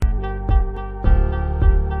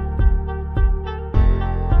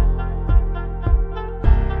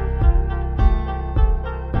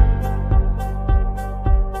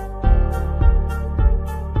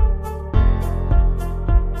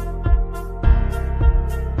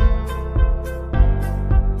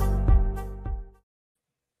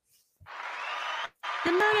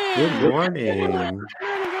morning. Good morning.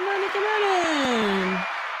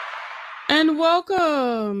 And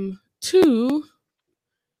welcome to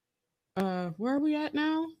where are we at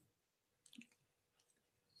now?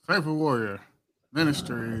 Faithful Warrior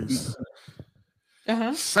Ministries.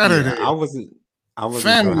 Uh-huh. Saturday. Yeah, I wasn't sure how to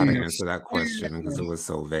Family. answer that question because it was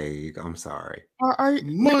so vague. I'm sorry. Are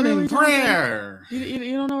Morning really, Jonathan? prayer.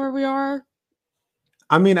 You don't know where we are?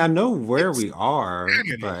 I mean, I know where It's we are,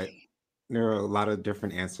 Saturday. but there are a lot of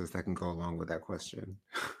different answers that can go along with that question.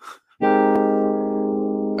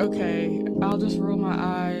 Okay, I'll just roll my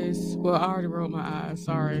eyes. Well, I already rolled my eyes.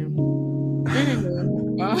 Sorry.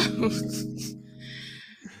 Anywho,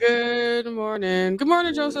 good morning. Good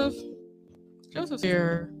morning, Joseph. Joseph's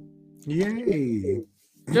here. Yay.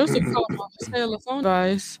 Joseph called my cellular phone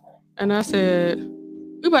device, and I said,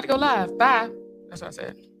 "We about to go live. Bye." That's what I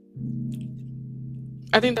said.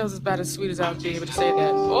 I think that was about as sweet as I would be able to say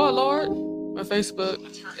that. Oh Lord, my Facebook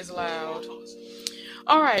is loud.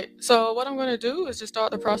 All right, so what I'm going to do is just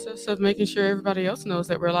start the process of making sure everybody else knows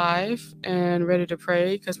that we're live and ready to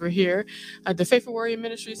pray because we're here at the Faithful Warrior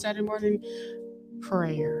Ministry Saturday morning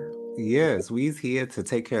prayer. Yes, we's here to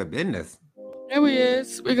take care of business. There we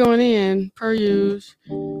is. We're going in per use.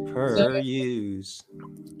 Per use.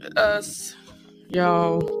 Us,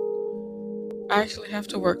 y'all. I actually have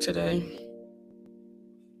to work today.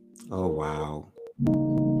 Oh wow.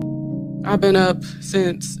 I've been up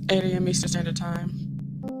since 8 a.m. Eastern Standard Time.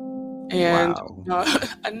 And Wow.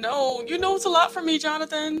 I know, it's a lot for me,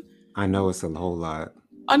 Jonathan. I know it's a whole lot.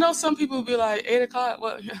 I know some people will be like, 8 o'clock,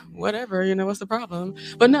 whatever, what's the problem?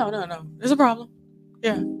 But no, there's a problem.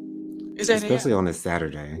 Yeah. It's 8 Especially a.m. on a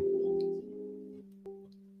Saturday.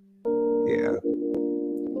 Yeah.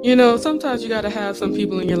 Sometimes you got to have some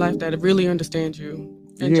people in your life that really understand you.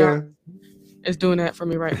 And Yeah. John is doing that for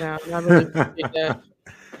me right now. And I really appreciate that.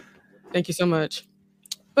 Thank you so much.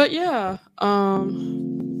 But yeah, oh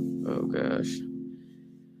gosh.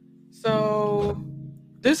 So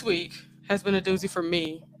this week has been a doozy for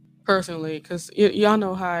me personally, because y'all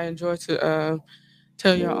know how I enjoy to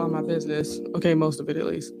tell y'all all my business. Okay, most of it at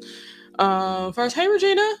least. First, hey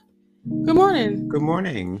Regina, good morning. Good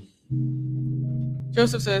morning.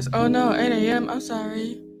 Joseph says, "Oh no, 8 a.m. I'm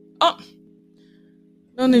sorry." Oh,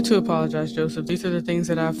 no need to apologize, Joseph. These are the things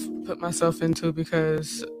that I've put myself into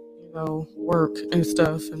because work and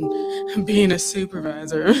stuff and being a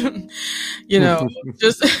supervisor.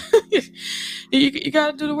 Just you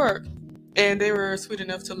got to do the work. And they were sweet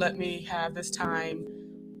enough to let me have this time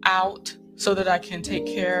out so that I can take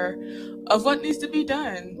care of what needs to be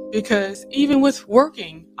done. Because even with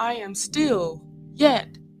working, I am still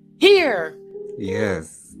yet here.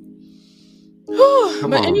 Yes.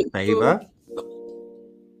 Come on, Favor.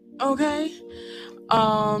 Okay.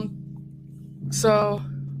 So,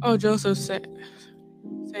 Joseph saying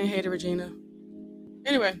hey to Regina.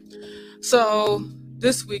 Anyway, so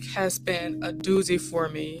this week has been a doozy for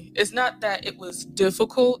me. It's not that it was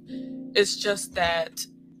difficult. It's just that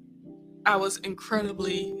I was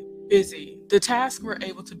incredibly busy. The tasks were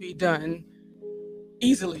able to be done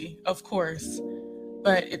easily, of course,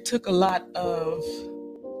 but it took a lot of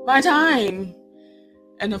my time.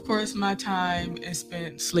 And of course, my time is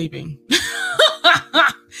spent sleeping.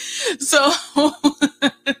 So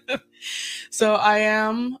I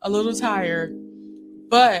am a little tired,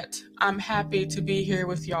 but I'm happy to be here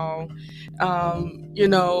with y'all.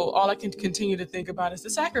 All I can continue to think about is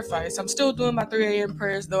the sacrifice. I'm still doing my 3 a.m.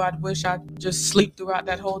 prayers, though I wish I'd just sleep throughout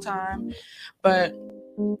that whole time. But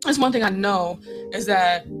that's one thing I know is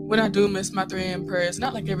that when I do miss my 3 a.m. prayers,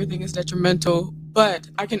 not like everything is detrimental, but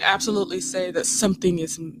I can absolutely say that something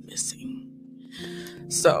is missing.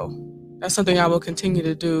 So that's something I will continue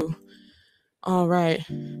to do. All right.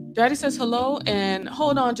 Daddy says hello, and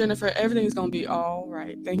hold on, Jennifer. Everything's going to be all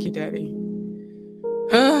right. Thank you, Daddy.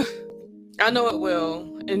 I know it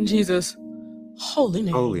will. In Jesus' holy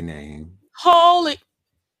name. Holy name. Holy.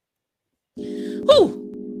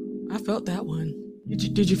 Whew. I felt that one.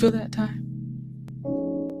 Did you feel that, Ty?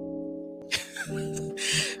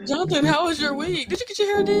 Jonathan, how was your week? Did you get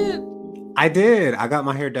your hair done? I did. I got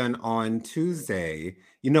my hair done on Tuesday.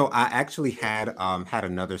 I actually had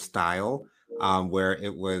another style where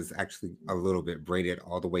it was actually a little bit braided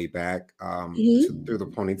all the way back through the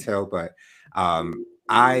ponytail, but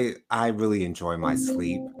I really enjoy my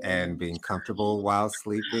sleep and being comfortable while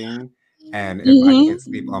sleeping. And if I can't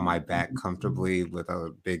sleep on my back comfortably with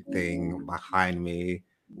a big thing behind me,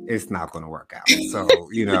 it's not going to work out. So,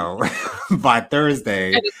 by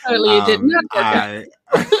Thursday, And certainly it did not work out.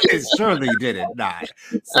 it surely didn't not.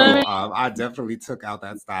 So I definitely took out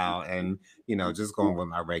that style and, just going with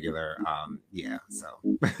my regular, so.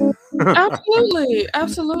 Absolutely.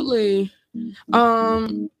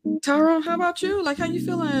 Tyrone, how about you? Like, how you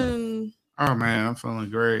feeling? Oh man, I'm feeling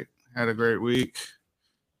great. Had a great week.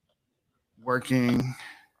 Working.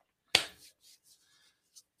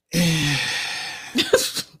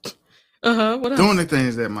 What else? Doing the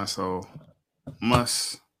things that my soul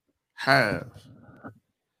must have.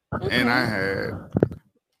 Okay. And I had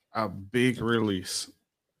a big release.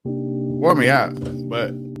 Wore me out,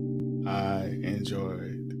 but I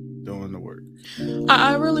enjoyed doing the work.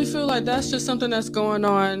 I really feel like that's just something that's going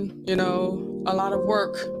on, a lot of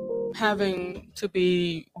work having to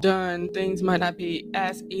be done. Things might not be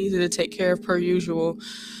as easy to take care of per usual,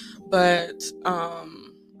 but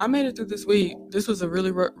I made it through this week. This was a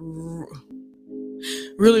really rough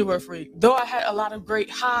week. Though I had a lot of great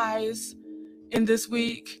highs in this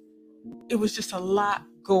week, it was just a lot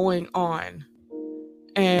going on.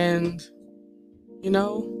 And,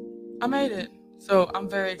 I made it. So I'm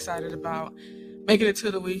very excited about making it to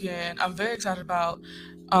the weekend. I'm very excited about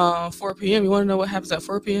 4 p.m. You want to know what happens at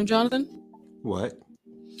 4 p.m., Jonathan? What?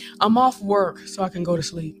 I'm off work so I can go to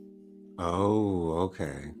sleep. Oh,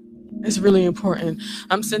 okay. It's really important.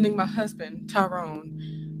 I'm sending my husband,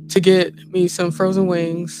 Tyrone, to get me some frozen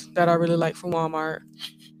wings that I really like from Walmart.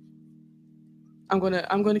 I'm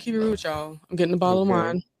gonna keep it real with y'all. I'm getting a bottle of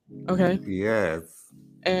wine. Okay. Yes.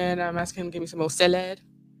 And I'm asking him to give me some more salad,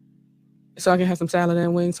 so I can have some salad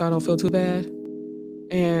and wings, so I don't feel too bad.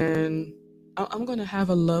 And I'm gonna have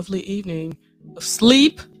a lovely evening of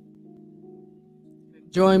sleep,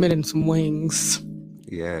 enjoyment, and some wings.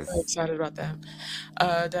 Yes. I'm excited about that.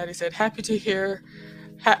 Daddy said, happy to hear.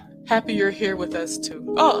 Happy you're here with us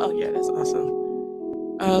too. Oh yeah, that's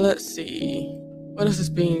awesome. Let's see. What else is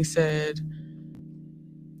being said?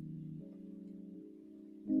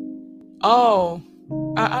 Oh,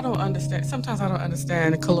 I don't understand. Sometimes I don't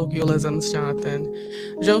understand colloquialisms, Jonathan.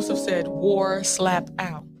 Joseph said, war slap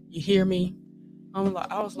out. You hear me? I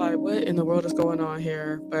was like, what in the world is going on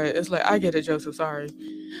here? But it's like, I get it, Joseph. Sorry.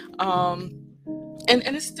 And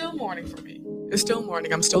it's still morning for me. It's still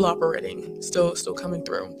morning. I'm still operating. Still coming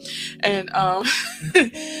through. And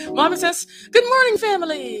Mama says, good morning,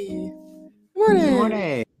 family. Morning. Good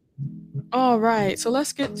morning. All right. So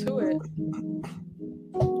let's get to it.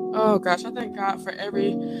 Oh gosh, I thank God for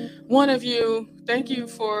every one of you. Thank you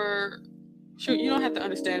for you don't have to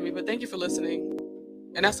understand me, but thank you for listening.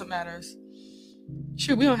 And that's what matters.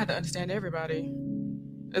 We don't have to understand everybody.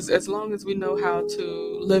 As long as we know how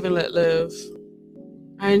to live and let live.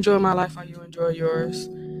 I enjoy my life while you enjoy yours.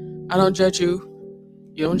 I don't judge you.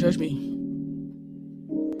 You don't judge me.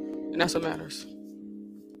 And that's what matters.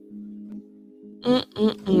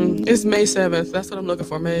 It's May 7th. That's what I'm looking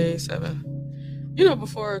for, May 7th.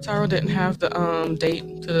 Before Tyro didn't have the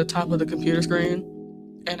date to the top of the computer screen,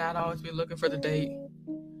 and I'd always be looking for the date.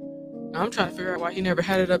 I'm trying to figure out why he never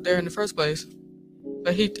had it up there in the first place,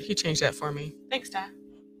 but he changed that for me. Thanks, Ty.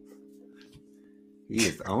 He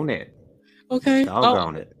is on it. Okay.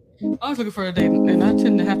 Doggone it. I was looking for a date, and I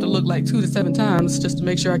tend to have to look like 2 to 7 times just to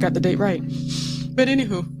make sure I got the date right. But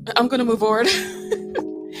anywho, I'm gonna move forward.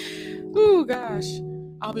 Oh gosh,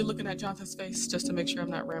 I'll be looking at Jonathan's face just to make sure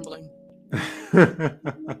I'm not rambling.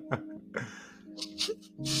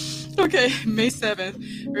 Okay, May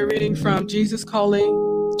 7th, we're reading from Jesus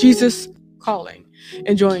Calling,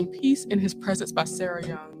 Enjoying Peace in His Presence by Sarah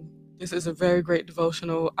Young. This is a very great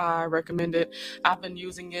devotional. I recommend it. I've been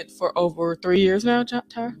using it for over 3 years now,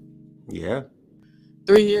 Tyra. Yeah.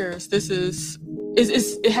 3 years.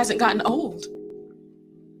 It hasn't gotten old.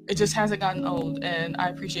 It just hasn't gotten old, and I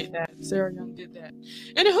appreciate that. Sarah Young did that.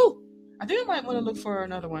 Anywho, I think I might want to look for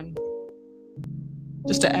another one,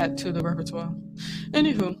 just to add to the repertoire.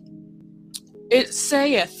 Anywho, it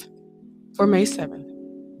saith for May 7th,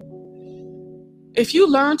 if you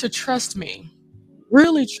learn to trust me,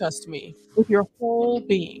 really trust me with your whole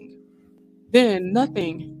being, then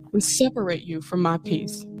nothing can separate you from my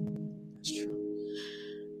peace. That's true.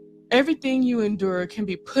 Everything you endure can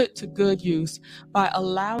be put to good use by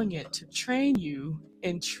allowing it to train you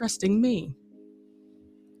in trusting me.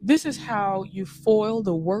 This is how you foil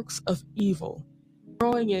the works of evil,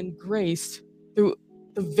 growing in grace through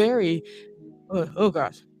the very, let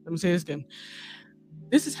me say this again.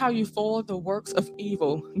 This is how you foil the works of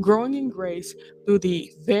evil, growing in grace through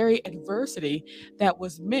the very adversity that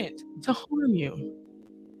was meant to harm you.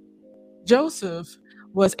 Joseph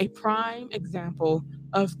was a prime example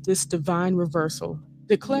of this divine reversal,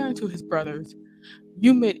 declaring to his brothers,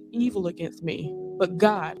 You meant evil against me, but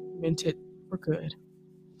God meant it for good.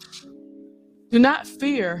 Do not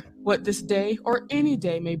fear what this day or any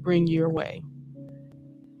day may bring your way.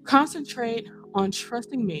 Concentrate on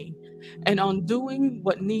trusting me and on doing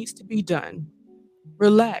what needs to be done.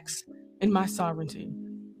 Relax in my sovereignty,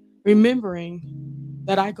 remembering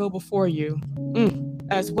that I go before you,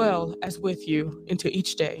 as well as with you into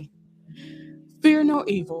each day. Fear no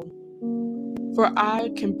evil, for I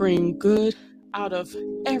can bring good out of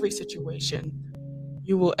every situation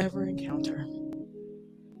you will ever encounter.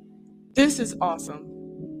 This is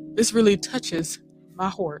awesome. This really touches my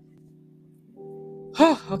heart.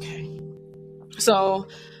 Oh, okay. So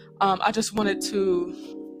I just wanted to,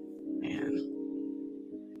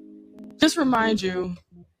 just remind you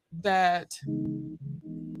that,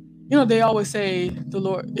 they always say the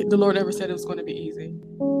Lord ever said it was going to be easy.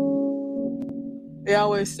 They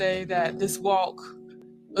always say that this walk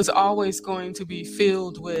is always going to be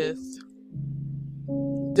filled with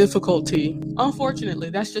difficulty.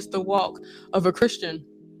 Unfortunately, that's just the walk of a Christian.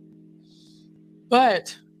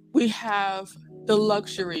 But we have the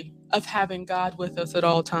luxury of having God with us at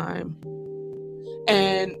all time.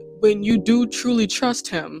 And when you do truly trust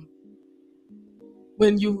him,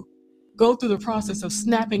 when you go through the process of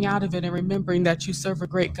snapping out of it and remembering that you serve a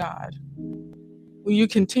great God, when you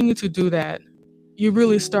continue to do that, you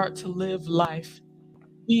really start to live life,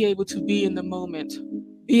 be able to be in the moment,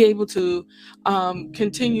 be able to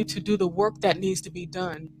continue to do the work that needs to be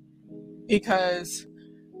done. Because,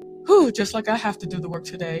 just like I have to do the work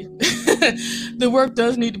today, the work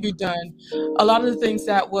does need to be done. A lot of the things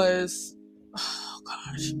that was,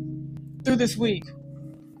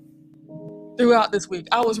 throughout this week,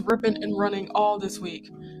 I was ripping and running all this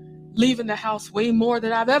week, leaving the house way more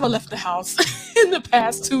than I've ever left the house in the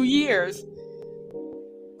past 2 years.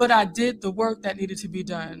 But I did the work that needed to be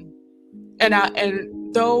done.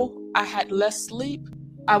 And though I had less sleep,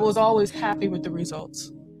 I was always happy with the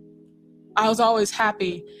results. I was always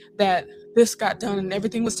happy that this got done and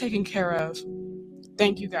everything was taken care of.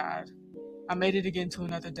 Thank you, God. I made it again to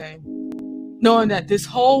another day. Knowing that this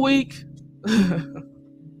whole week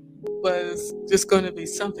was just going to be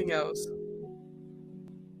something else.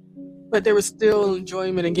 But there was still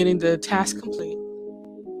enjoyment in getting the task complete.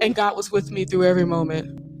 And God was with me through every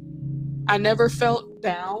moment. I never felt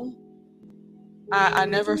down. I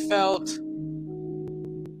never felt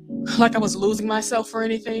like I was losing myself or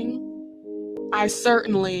anything. I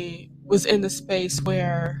certainly was in the space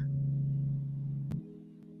where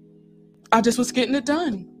I just was getting it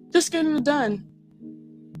done.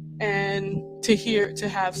 And to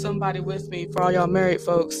have somebody with me, for all y'all married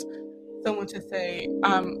folks, someone to say,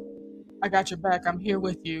 I got your back, I'm here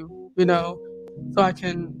with you, so I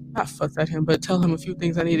can not fuss at him, but tell him a few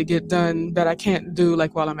things I need to get done that I can't do,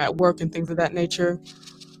 like while I'm at work and things of that nature.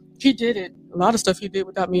 He did it. A lot of stuff he did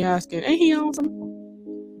without me asking. Ain't he awesome?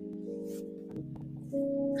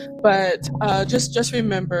 But just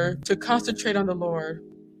remember to concentrate on the Lord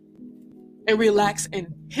and relax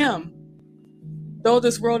in him. Though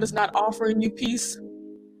this world is not offering you peace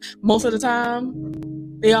most of the time,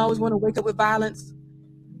 they always want to wake up with violence.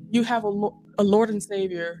 You have a Lord and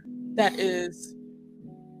Savior that is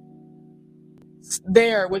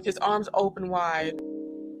there with his arms open wide,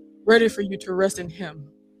 ready for you to rest in him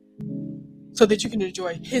so that you can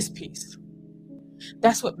enjoy his peace.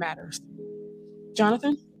 That's what matters.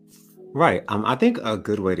 Jonathan? Right. I think a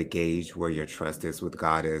good way to gauge where your trust is with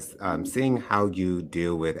God is seeing how you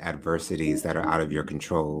deal with adversities that are out of your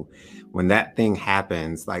control. When that thing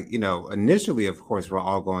happens, initially, of course, we're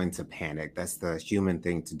all going to panic. That's the human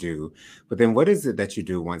thing to do. But then what is it that you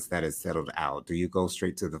do once that is settled out? Do you go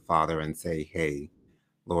straight to the Father and say, hey,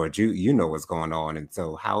 Lord, you know what's going on, and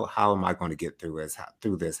so how am I going to get through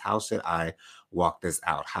this? How should I walk this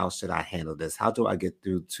out? How should I handle this? How do I get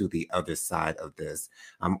through to the other side of this?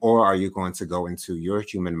 Or are you going to go into your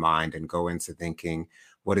human mind and go into thinking,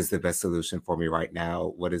 what is the best solution for me right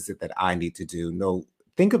now? What is it that I need to do? No,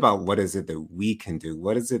 think about what is it that we can do?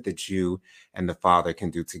 What is it that you and the Father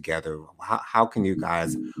can do together? How can you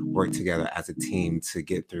guys work together as a team to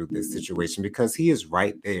get through this situation? Because he is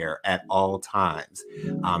right there at all times.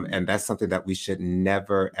 And that's something that we should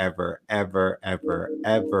never, ever, ever, ever,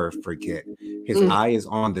 ever forget. His eye is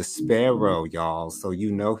on the sparrow, y'all. So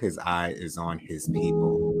his eye is on his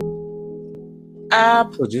people.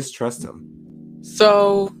 So just trust him.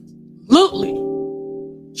 So, absolutely.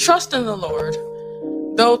 Trust in the Lord.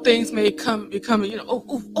 Though things may be coming,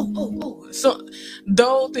 So,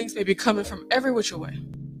 though things may be coming from every which way.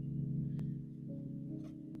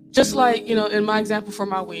 Just like, in my example for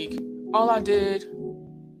my week, all I did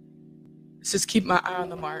is just keep my eye on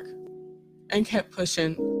the mark and kept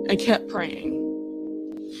pushing and kept praying.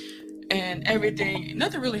 And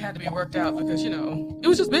nothing really had to be worked out because, it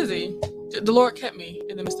was just busy. The Lord kept me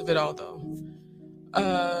in the midst of it all, though.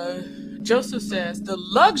 Joseph says, the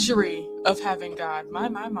luxury of having God,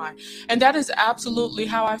 my. And that is absolutely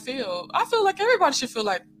how I feel. I feel like everybody should feel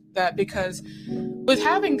like that, because with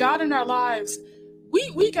having God in our lives,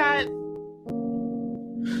 we got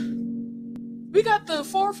the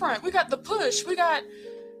forefront, we got the push, we got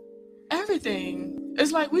everything.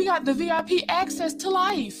 It's like we got the VIP access to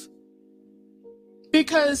life,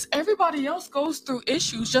 because everybody else goes through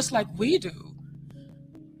issues just like we do.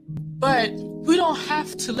 But we don't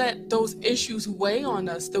have to let those issues weigh on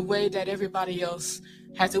us the way that everybody else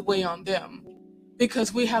has it weigh on them,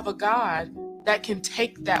 because we have a God that can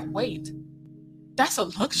take that weight. That's a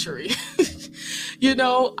luxury.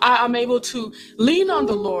 I'm able to lean on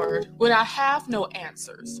the Lord when I have no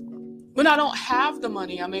answers. When I don't have the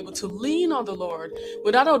money, I'm able to lean on the Lord.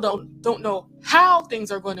 When I don't know how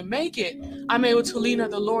things are going to make it, I'm able to lean on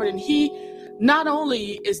the Lord. And He not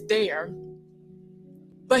only is there,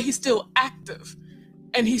 but He's still active,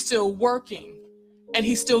 and He's still working, and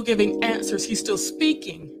He's still giving answers. He's still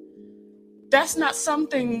speaking. That's not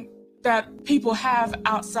something that people have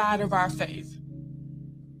outside of our faith.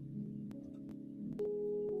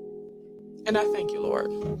 And I thank you, Lord.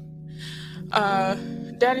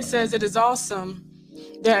 Daddy says it is awesome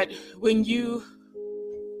that when you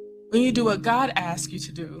do what God asks you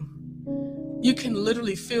to do, you can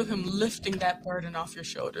literally feel Him lifting that burden off your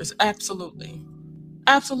shoulders. Absolutely.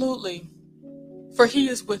 Absolutely. For He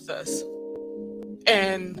is with us.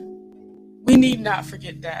 And we need not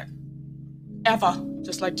forget that. Ever.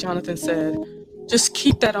 Just like Jonathan said. Just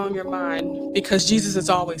keep that on your mind, because Jesus is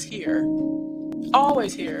always here.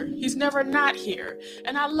 Always here. He's never not here.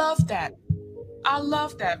 And I love that. I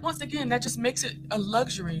love that. Once again, that just makes it a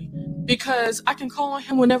luxury, because I can call on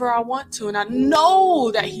Him whenever I want to, and I know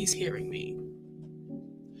that He's hearing me.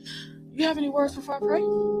 You have any words before I pray?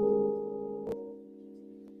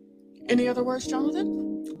 Any other words,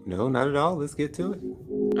 Jonathan? No, not at all. Let's get to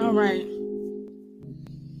it. All right.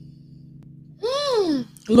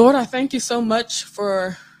 Lord, I thank you so much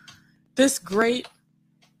for this great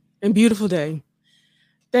and beautiful day.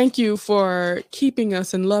 Thank you for keeping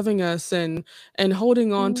us and loving us and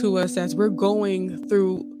holding on to us as we're going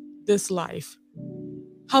through this life.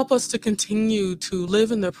 Help us to continue to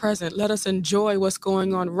live in the present. Let us enjoy what's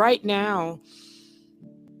going on right now.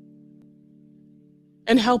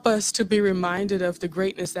 And help us to be reminded of the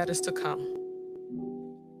greatness that is to come.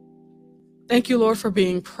 Thank you, Lord, for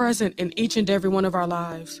being present in each and every one of our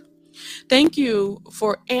lives. Thank you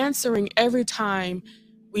for answering every time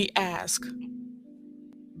we ask.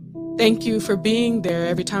 Thank you for being there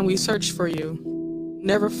every time we search for you,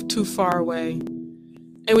 never too far away.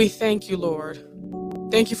 And we thank you, Lord.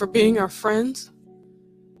 Thank you for being our friends.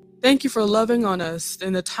 Thank you for loving on us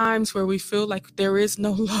in the times where we feel like there is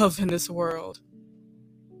no love in this world.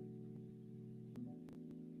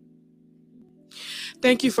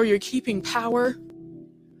 Thank you for your keeping power,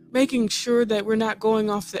 making sure that we're not going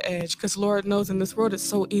off the edge, because Lord knows in this world it's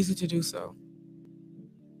so easy to do so.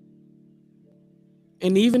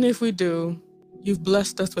 And even if we do, you've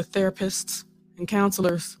blessed us with therapists and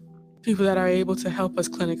counselors, people that are able to help us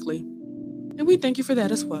clinically. And we thank you for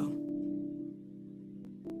that as well.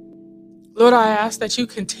 Lord, I ask that you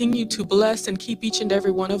continue to bless and keep each and every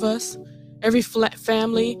one of us, every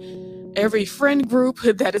family, every friend group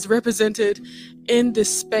that is represented in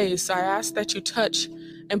this space. I ask that you touch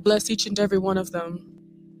and bless each and every one of them.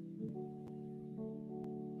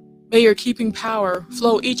 May your keeping power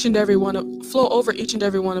flow over each and every one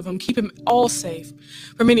of them. Keep them all safe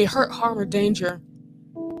from any hurt, harm, or danger.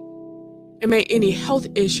 And may any health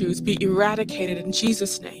issues be eradicated in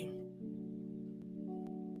Jesus' name.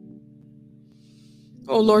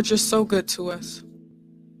 Oh Lord, you're so good to us.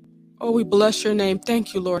 Oh, we bless your name.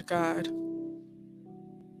 Thank you, Lord God.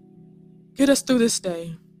 Get us through this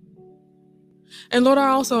day. And Lord, I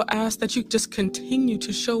also ask that you just continue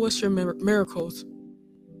to show us your miracles.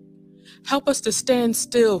 Help us to stand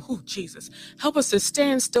still. Oh, Jesus. Help us to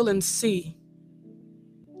stand still and see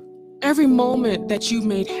every moment that you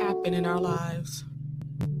made happen in our lives,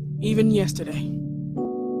 even yesterday.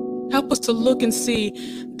 Help us to look and see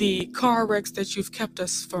the car wrecks that you've kept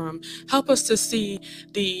us from. Help us to see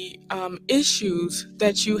the issues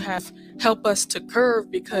that you have helped us to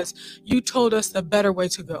curve, because you told us the better way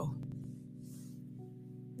to go.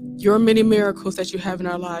 Your many miracles that you have in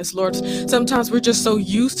our lives, Lord. Sometimes we're just so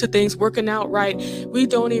used to things working out right, we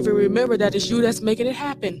don't even remember that it's you that's making it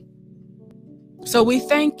happen. So we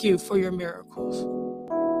thank you for your miracles.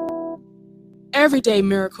 everyday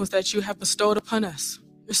miracles that you have bestowed upon us.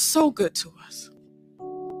 You're so good to us.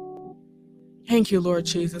 Thank you, Lord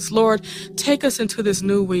Jesus. Lord, take us into this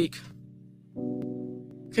new week.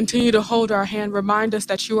 Continue to hold our hand. Remind us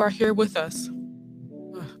that you are here with us.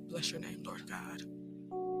 Bless your name, Lord God.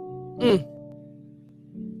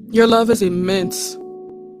 Your love is immense.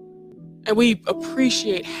 And we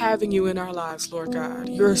appreciate having you in our lives, Lord God.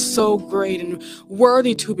 You're so great and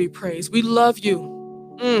worthy to be praised. We love you.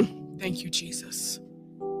 Thank you, Jesus.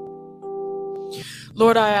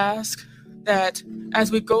 Lord, I ask that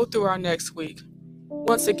as we go through our next week,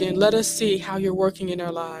 once again, let us see how you're working in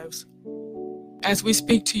our lives. As we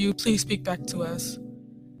speak to you, please speak back to us.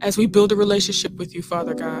 As we build a relationship with you,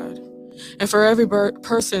 Father God. And for every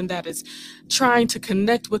person that is trying to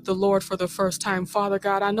connect with the Lord for the first time, Father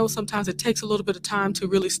God, I know sometimes it takes a little bit of time to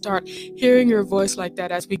really start hearing your voice like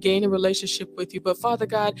that as we gain a relationship with you. But Father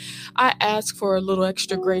God, I ask for a little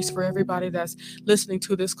extra grace for everybody that's listening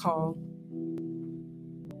to this call.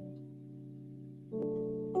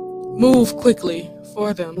 Move quickly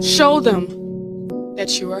for them. Show them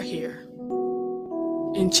that you are here.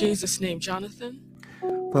 In Jesus' name, Jonathan.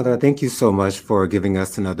 Father, I thank you so much for giving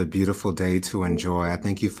us another beautiful day to enjoy. I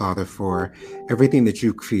thank you, Father, for everything that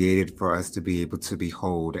you created for us to be able to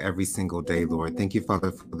behold every single day, Lord. Thank you, Father,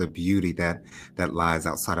 for the beauty that lies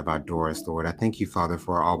outside of our doors, Lord. I thank you, Father,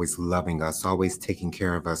 for always loving us, always taking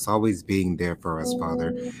care of us, always being there for us,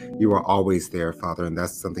 Father. You are always there, Father, and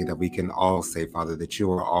that's something that we can all say, Father, that you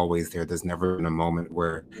are always there. There's never been a moment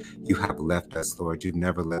where you have left us, Lord. You've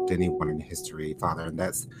never left anyone in history, Father, and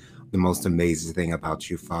that's the most amazing thing about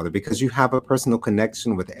you, Father, because you have a personal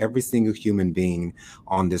connection with every single human being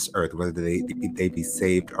on this earth, whether they be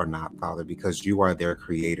saved or not, Father, because you are their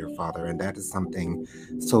creator, Father. And that is something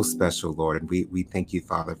so special, Lord. And we thank you,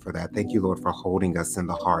 Father, for that. Thank you, Lord, for holding us in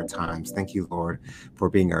the hard times. Thank you, Lord, for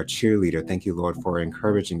being our cheerleader. Thank you, Lord, for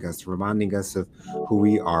encouraging us, reminding us of who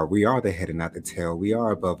we are. We are the head and not the tail. We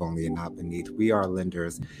are above only and not beneath. We are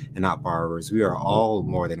lenders and not borrowers. We are all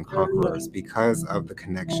more than conquerors because of the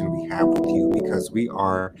connection we have with you, because we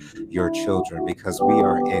are your children, because we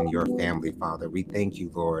are in your family, Father. We thank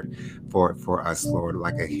you, Lord, for us, Lord,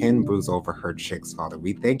 like a hen brews over her chicks, Father.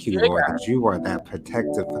 We thank you, Lord, that you are that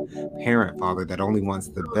protective parent, Father, that only wants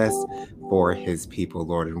the best for his people,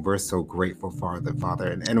 Lord. And we're so grateful for the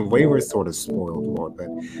Father. And in a way, we're sort of spoiled, Lord, but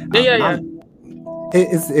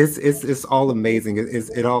it's all amazing.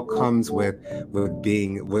 It all comes with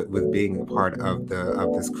being a part of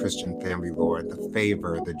this Christian family, Lord. The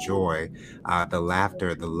favor, the joy, the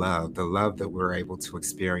laughter, the love that we're able to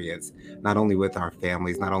experience, not only with our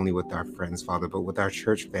families, not only with our friends, Father, but with our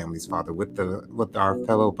church families, Father, with our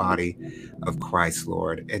fellow body of Christ,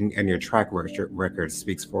 Lord. And your track record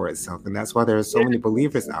speaks for itself, and that's why there are so many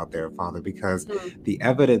believers out there, Father, because the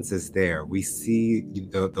evidence is there. We see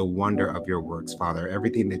the wonder of your works, Father.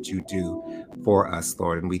 Everything that you do for us,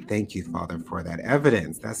 Lord. And we thank you, Father, for that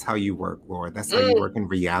evidence. That's how you work, Lord. That's how you work in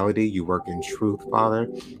reality. You work in truth, Father.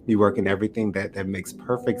 You work in everything that makes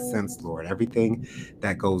perfect sense, Lord. Everything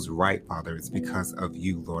that goes right, Father, it's because of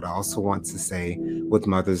you, Lord. I also want to say, with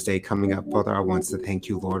Mother's Day coming up, Father, I want to thank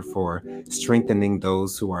you, Lord, for strengthening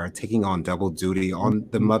those who are taking on double duty on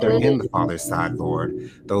the mother and the father side,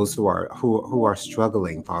 Lord. Those who are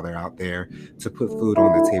struggling, Father, out there to put food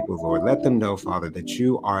on the table, Lord. Let them know, Father, that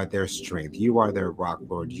you are their strength. You are their rock,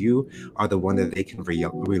 Lord. You are the one that they can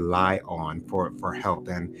rely on for help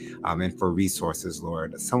and for resources,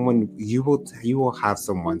 Lord. You will have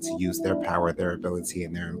someone to use their power, their ability,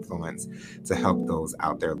 and their influence to help those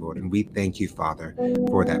out there, Lord. And we thank you, Father,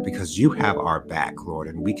 for that, because you have our back, Lord,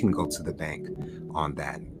 and we can go to the bank on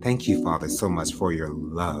that. Thank you, Father, so much for your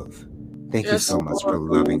love. Thank you so much for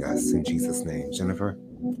loving us. In Jesus' name. Jennifer?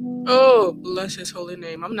 Oh, bless his holy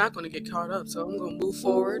name. I'm not going to get caught up, so I'm going to move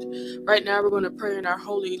forward. Right now, we're going to pray in our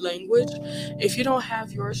holy language. If you don't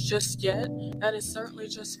have yours just yet, that is certainly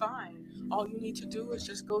just fine. All you need to do is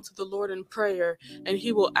just go to the Lord in prayer, and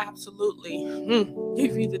he will absolutely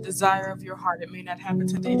give you the desire of your heart. It may not happen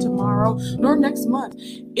today, tomorrow, nor next month.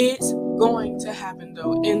 It's going to happen,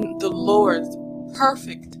 though, in the Lord's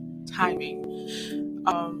perfect timing.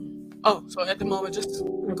 So at the moment, just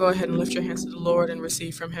go ahead and lift your hands to the Lord and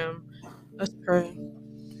receive from him. Let's pray.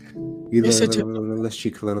 When I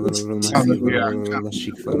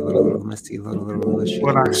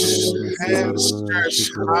stand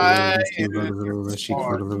stretched high and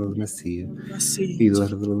far,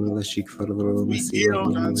 we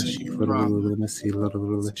yield unto you, Father.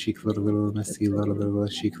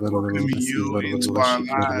 Welcome you into our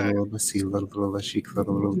lives.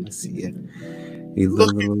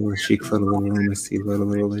 little chic little messy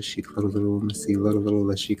little chic little messy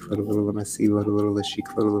little chic little messy little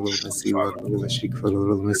chic little messy little chic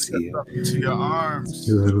little messy. To your arms.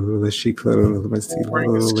 Little chic little messy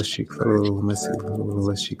little chic little messy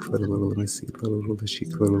little chic little messy little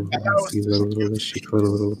chic little messy little chic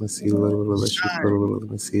little messy little chic little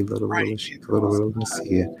messy little chic little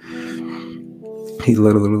messy. He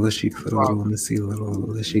little chic little messy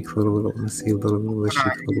little chic little messy little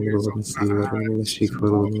chic little messy little chic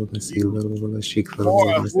little messy little chic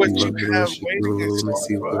little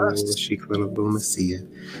messy little chic little chic little messy.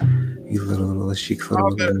 He little chic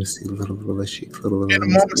little messy little chic little in the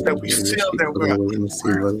moments that we feel that we're messy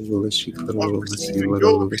little chic little messy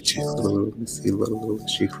little chic little messy little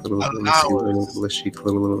chic little messy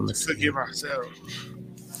little messy. forgive ourselves.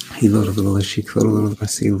 He little chic little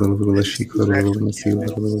messy little chic little messy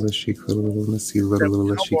little chic little messy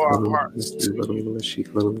little chic little messy little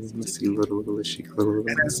chic little messy little chic little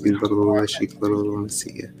messy little chic little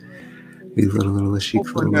messy. He little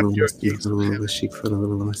chic little messy little chic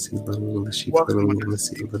little messy little chic little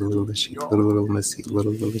messy little chic little messy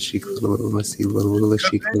little chic little messy little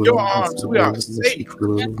chic little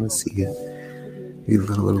messy. He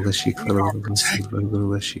little chic little messy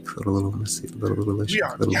little chic little messy little chic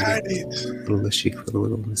little chic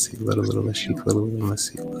little messy little chic little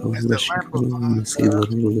messy little chic little messy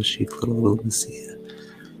little chic little messy.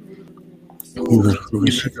 He little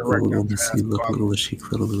chic little messy little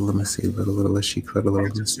chic little messy little chic little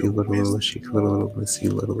messy little chic little messy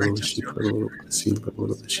little chic little messy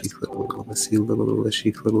little chic little messy little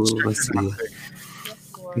chic little messy.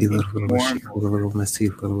 He little chic little messy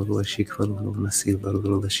little chic little messy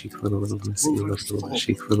little chic little messy little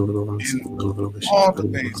chic little messy little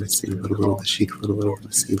chic little messy little chic little messy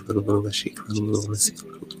little chic little messy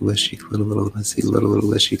little chic little messy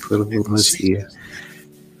little chic little messy.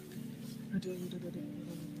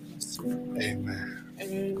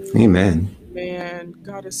 Amen. Amen. Man,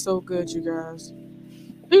 God is so good, you guys.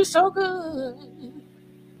 He's so good.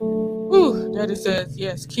 Ooh, Daddy says,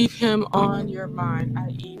 yes, keep him on your mind,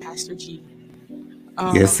 i.e. Pastor G.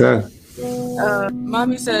 Yes, sir.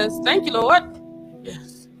 Mommy says, thank you, Lord.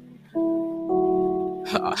 Yes.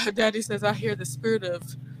 Daddy says, I hear the spirit of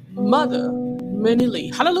Mother Minnie Lee.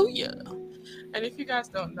 Hallelujah. And if you guys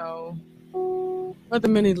don't know, Mother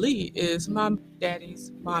Minnie Lee is my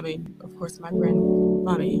daddy's mommy. Of course, my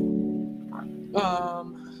grandmommy.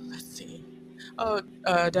 Let's see.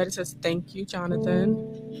 Daddy says, thank you, Jonathan.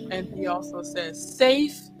 And he also says,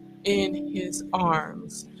 safe in his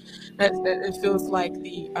arms. That it feels like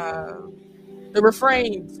the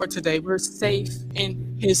refrain for today. We're safe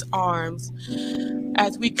in his arms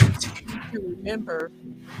as we continue to remember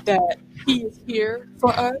that he is here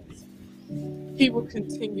for us. He will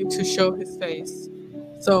continue to show his face.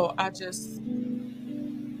 So I just,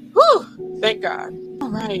 thank God.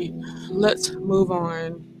 All right, let's move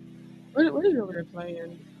on. What are you over there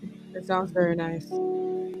playing? It sounds very nice.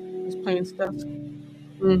 Just playing stuff.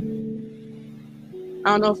 I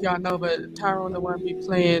don't know if y'all know, but Tyrone the one be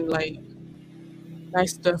playing like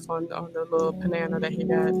nice stuff on the little banana that he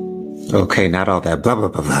got. Okay, not all that blah blah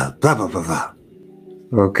blah blah blah blah blah blah.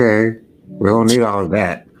 Okay, we don't need all of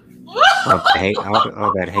that.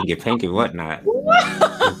 all that hanky panky whatnot.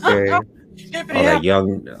 Okay, all that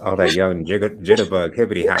young jitterbug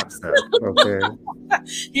hippity hop stuff. Okay,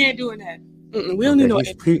 he ain't doing that. We don't need no.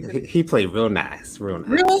 He played real nice. Real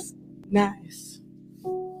nice.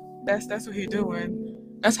 That's what he doing.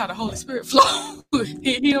 That's how the Holy Spirit flows.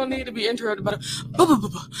 He don't need to be interrupted by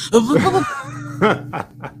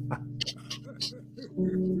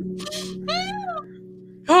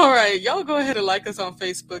All right, y'all go ahead and like us on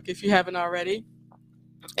Facebook if you haven't already.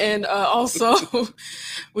 And also,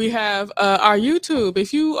 we have our YouTube.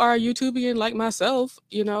 If you are a YouTuber like myself,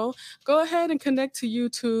 go ahead and connect to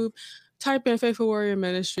YouTube. Type in Faithful Warrior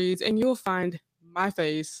Ministries, and you'll find my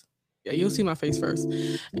face. Yeah, you'll see my face first.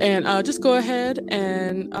 And just go ahead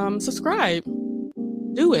and subscribe.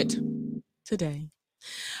 Do it today.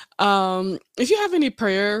 If you have any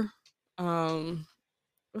prayer,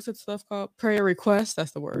 what's that stuff called? Prayer requests,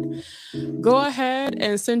 that's the word. Go ahead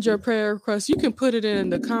and send your prayer request. You can put it in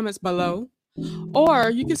the comments below, or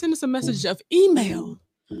you can send us a message of email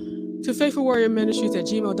to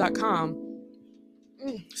faithfulwarriorministries@gmail.com.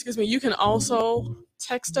 Excuse me. You can also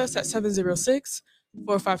text us at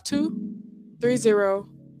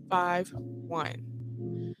 706-452-3051.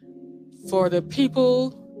 For the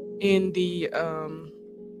people in the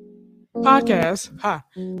podcast,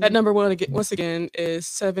 that number once again is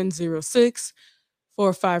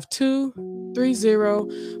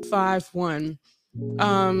 706-452-3051.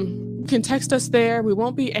 You can text us there. We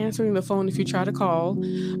won't be answering the phone if you try to call.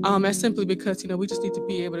 That's simply because, we just need to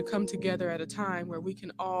be able to come together at a time where we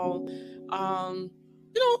can all,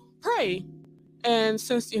 pray. And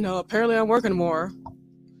since, apparently I'm working more,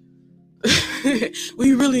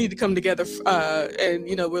 we really need to come together and,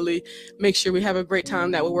 really make sure we have a great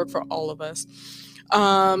time that will work for all of us.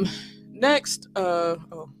 Next,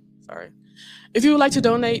 if you would like to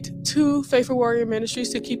donate to Faithful Warrior Ministries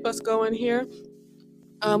to keep us going here,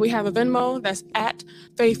 we have a Venmo that's at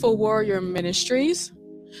Faithful Warrior Ministries.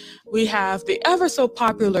 We have the ever so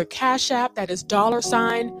popular Cash App that is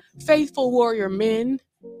 $ Faithful Warrior Men,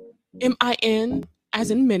 MIN,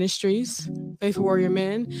 as in ministries, Faithful Warrior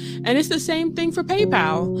Men. And it's the same thing for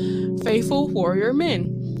PayPal, Faithful Warrior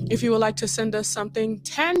Men. If you would like to send us something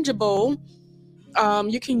tangible,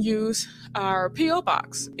 you can use our P.O.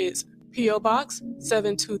 Box. It's P.O. Box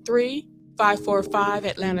 723-545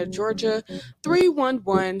 Atlanta, Georgia,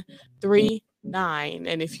 31139.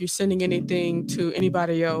 And if you're sending anything to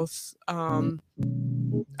anybody else,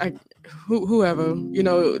 whoever,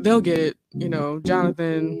 they'll get it.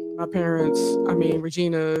 Jonathan, my parents,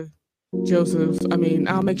 Regina, Joseph,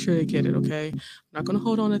 I'll make sure they get it, okay? I'm not going to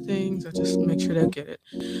hold on to things. I'll just make sure they'll get it.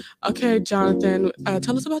 Okay, Jonathan,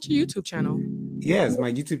 tell us about your YouTube channel. Yes,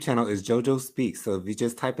 my YouTube channel is JoJo Speaks. So if you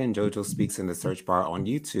just type in JoJo Speaks in the search bar on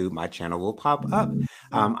YouTube, my channel will pop up. We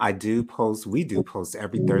do post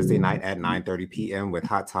every Thursday night at 9:30 p.m. with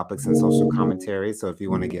hot topics and social commentary. So if you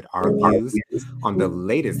want to get our views on the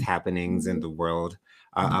latest happenings in the world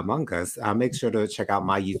among us, make sure to check out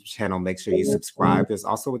my YouTube channel. Make sure you subscribe. There's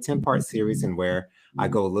also a 10-part series in where I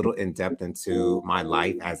go a little in depth into my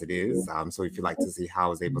life as it is. So if you'd like to see how I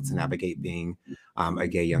was able to navigate being a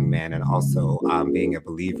gay young man and also being a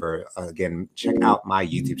believer, again, check out my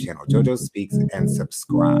YouTube channel, JoJo Speaks, and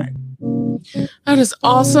subscribe. That is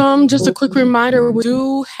awesome. Just a quick reminder, we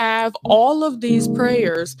do have all of these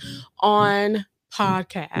prayers on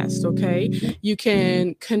podcast, okay? You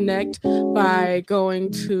can connect by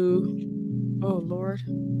going to,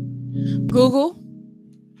 Google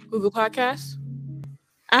Podcasts,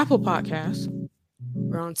 Apple Podcasts.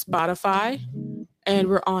 We're on Spotify, and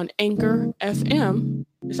we're on Anchor FM.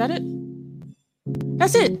 Is that it?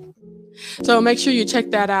 That's it. So make sure you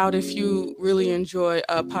check that out if you really enjoy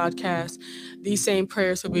a podcast. These same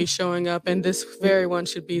prayers will be showing up, and this very one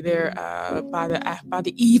should be there by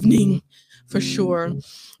the evening for sure.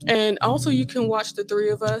 And also you can watch the three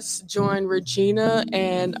of us join Regina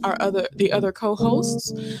and the other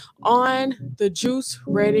co-hosts on the Juice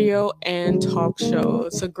Radio and Talk Show.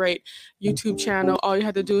 It's a great YouTube channel. All you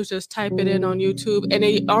have to do is just type it in on YouTube, and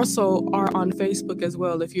they also are on Facebook as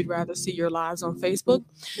well. If you'd rather see your lives on Facebook,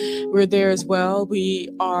 we're there as well. We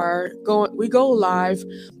go live.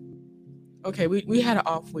 Okay, we had an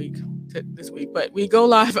off week this week, but we go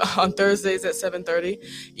live on Thursdays at 7:30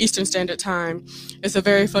 Eastern Standard Time. It's a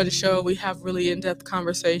very fun show. We have really in-depth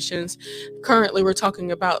conversations. Currently, we're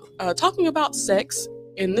talking about sex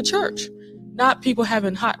in the church, not people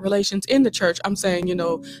having hot relations in the church. I'm saying,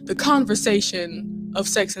 the conversation of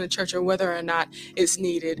sex in the church and whether or not it's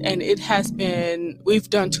needed. And we've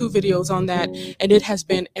done 2 videos on that, and it has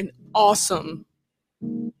been an awesome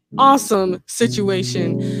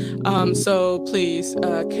situation. So please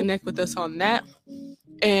connect with us on that.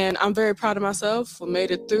 And I'm very proud of myself. We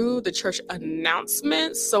made it through the church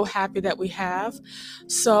announcements. So happy that we have.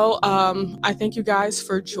 So I thank you guys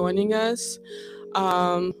for joining us.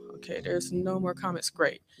 Okay, there's no more comments.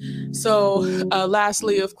 Great. So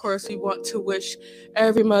lastly, of course, we want to wish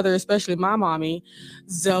every mother, especially my mommy,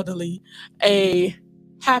 Zelda Lee, a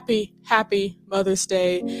happy Mother's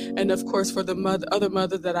Day. And of course, for the other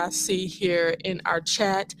mother that I see here in our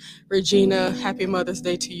chat, Regina, happy Mother's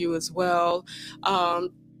Day to you as well. I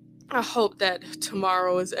hope that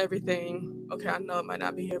tomorrow is everything. Okay, I know it might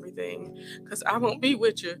not be everything because I won't be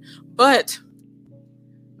with you, but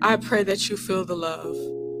I pray that you feel the love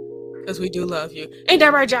because we do love you. Ain't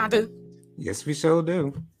that right, Jonathan? Yes, we sure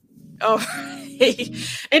do. Oh,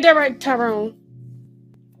 ain't that right, Tyrone?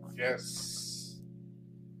 Yes.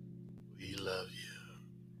 Love you.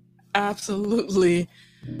 Absolutely.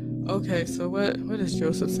 Okay, so what is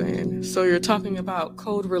Joseph saying? So you're talking about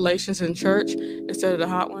cold relations in church instead of the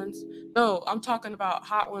hot ones? No, I'm talking about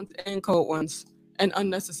hot ones and cold ones and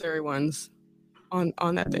unnecessary ones on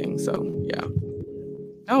that thing. So yeah,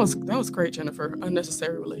 that was great, Jennifer.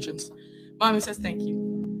 Unnecessary relations. Mommy says thank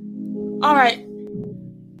you. All right,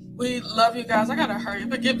 we love you guys. I gotta hurry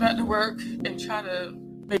up and get back to work and try to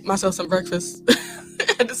make myself some breakfast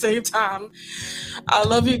at the same time. I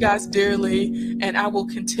love you guys dearly, and I will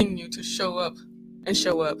continue to show up and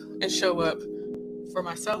show up and show up for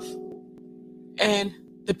myself and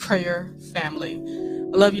the prayer family.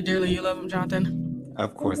 I love you dearly. You love him, Jonathan?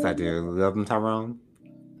 Of course I do. Love him, Tyrone.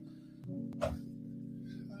 I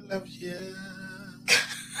love you.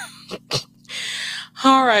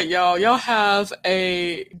 All right, y'all. Y'all have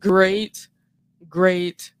a great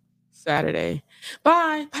Saturday.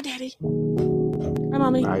 Bye. Bye, Daddy. Bye,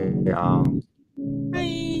 Mommy. Bye, y'all.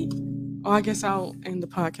 Bye. Oh, I guess I'll end the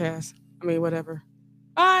podcast. I mean, whatever.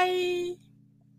 Bye.